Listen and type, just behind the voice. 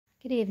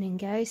Good evening,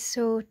 guys.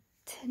 So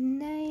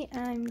tonight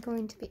I'm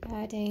going to be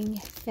adding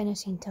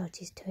finishing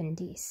touches to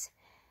these.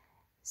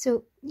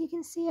 So you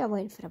can see I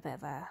went for a bit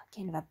of a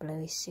kind of a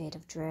bluish shade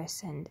of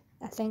dress, and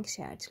I think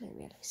she actually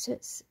really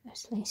suits. I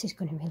think she's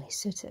going to really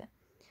suit it.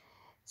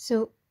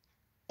 So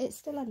it's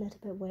still a little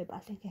bit wet, but I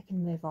think I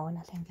can move on.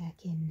 I think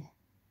I'm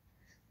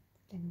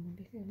going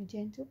to be fairly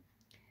gentle.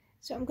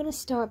 So I'm going to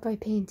start by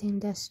painting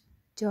this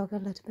jog a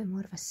little bit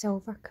more of a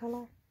silver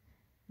colour.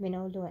 I mean,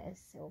 although it is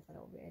silver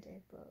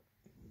already, but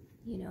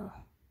you know,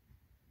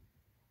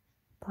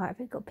 part of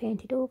it got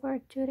painted over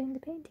during the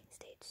painting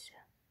stage. So.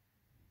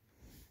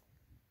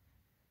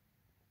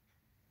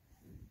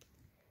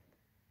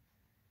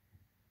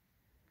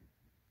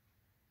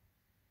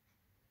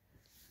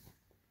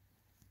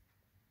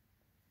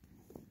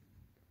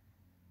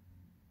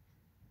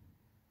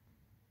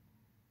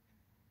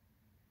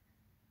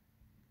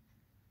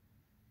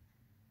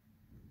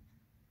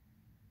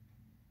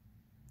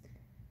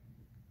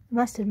 I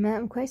must admit,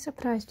 I'm quite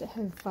surprised at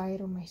how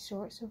viral my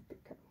shorts have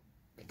become,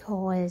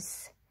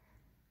 because,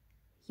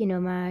 you know,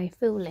 my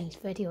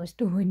full-length videos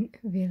don't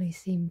really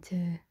seem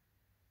to,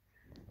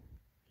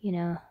 you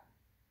know,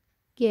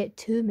 get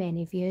too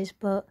many views,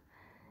 but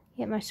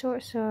yet my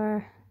shorts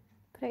are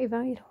pretty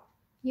viral.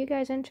 You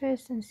guys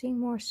interested in seeing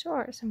more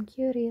shorts? I'm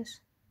curious.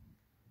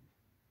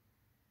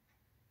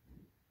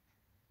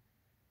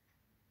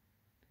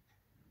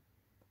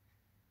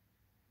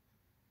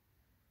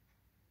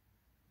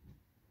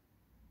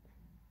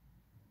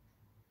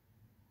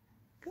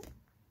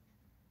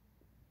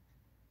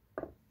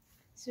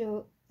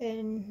 So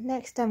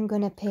next I'm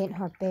going to paint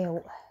her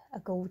belt a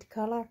gold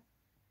colour.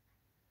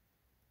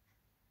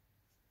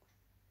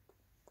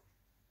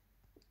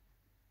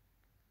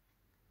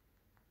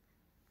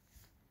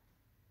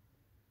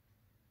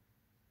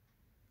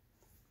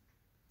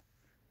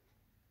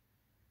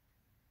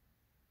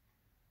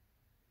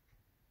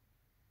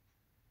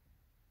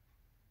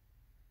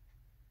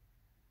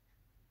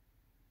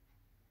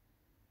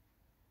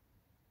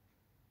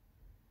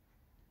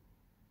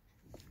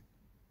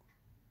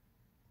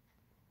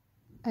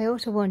 I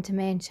also want to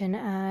mention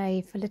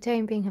I, for the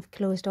time being, have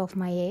closed off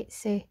my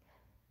Etsy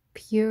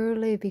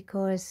purely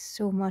because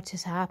so much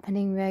is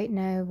happening right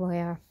now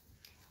where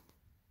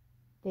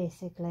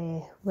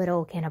basically we're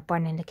all kind of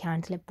burning the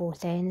candle at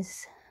both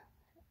ends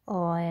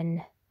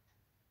in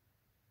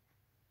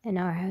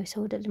our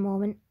household at the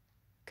moment,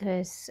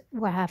 because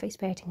we're half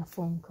expecting a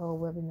phone call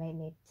where we might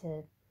need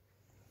to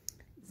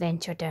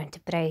venture down to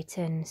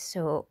Brighton.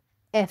 So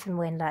if and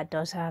when that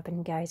does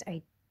happen, guys,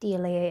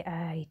 ideally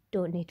I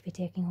don't need to be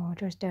taking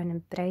orders down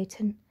in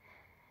Brighton.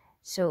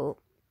 So,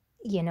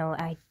 you know,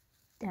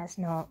 that's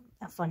not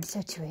a fun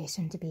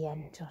situation to be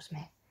in, trust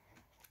me.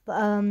 But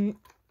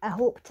I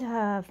hope to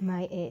have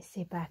my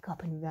Etsy back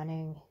up and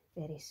running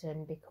very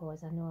soon,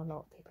 because I know a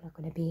lot of people are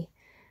going to be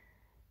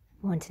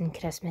wanting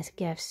Christmas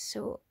gifts.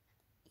 So,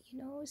 you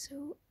know,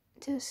 so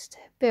just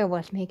bear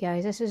with me,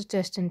 guys. This is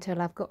just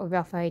until I've got a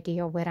rough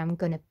idea where I'm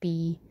going to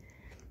be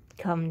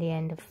come the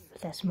end of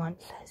this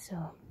month.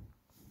 So,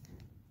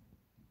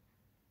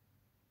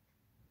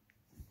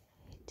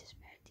 just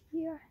right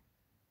here.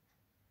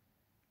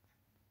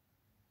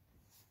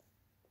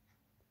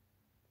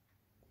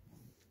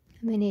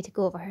 I may need to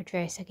go over her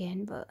dress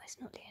again, but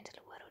it's not the end of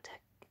the world.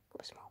 I've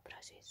got small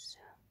brushes, so.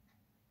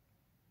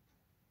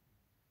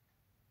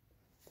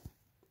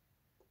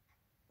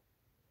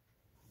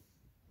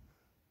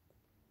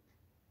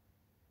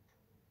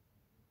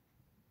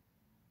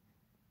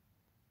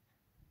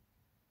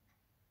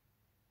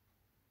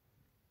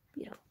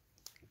 Beautiful.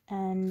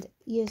 And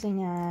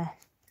using I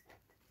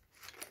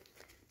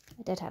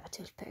did have a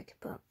toothpick,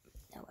 but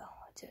oh well,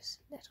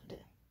 that'll do.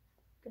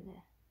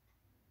 Gonna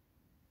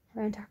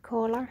around her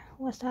collar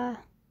with a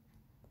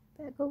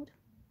bit of gold.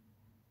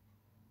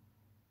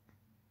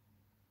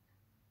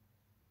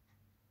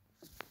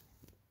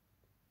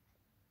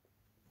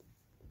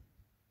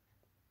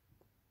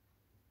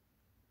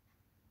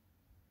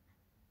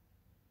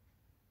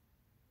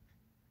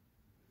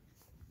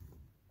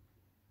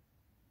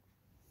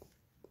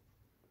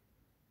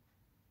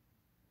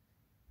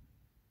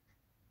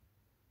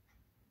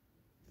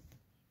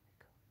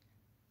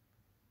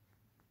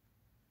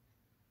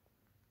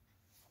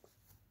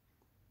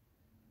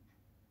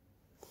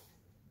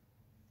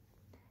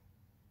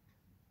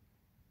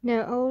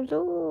 Now,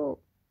 although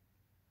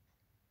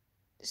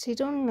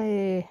she'd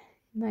only, in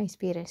my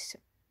experience,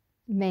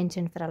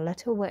 mentioned for a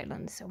little while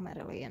in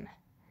Silmarillion,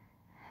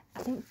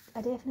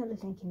 I definitely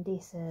think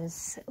Candace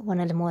is one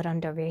of the more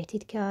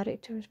underrated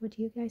characters. What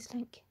do you guys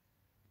think?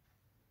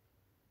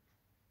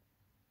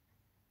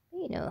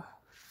 You know,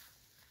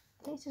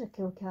 I think she's a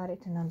cool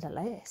character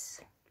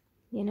nonetheless,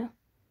 you know?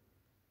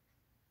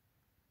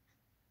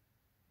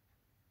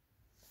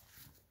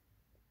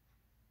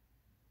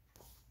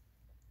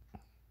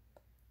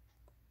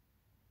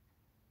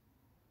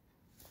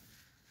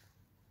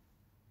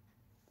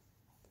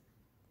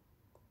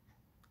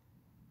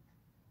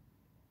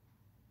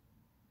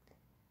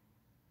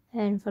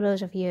 And for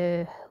those of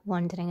you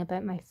wondering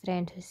about my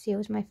friend who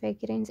sells my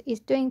figurines, he's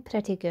doing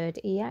pretty good.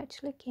 He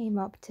actually came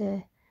up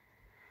to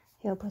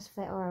help us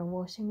fit our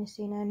washing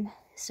machine in.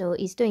 So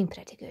he's doing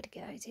pretty good,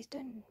 guys. He's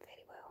doing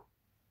very well.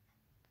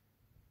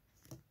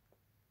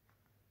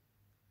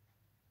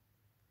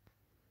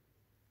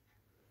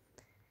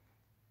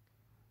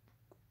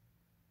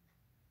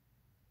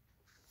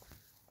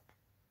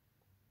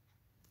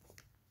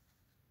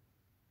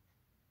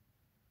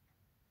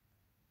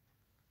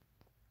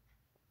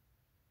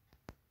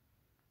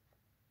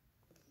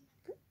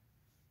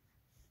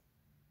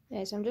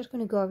 Right, so I'm just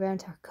going to go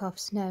around her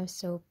cuffs now,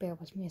 so bear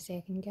with me a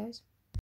second, guys.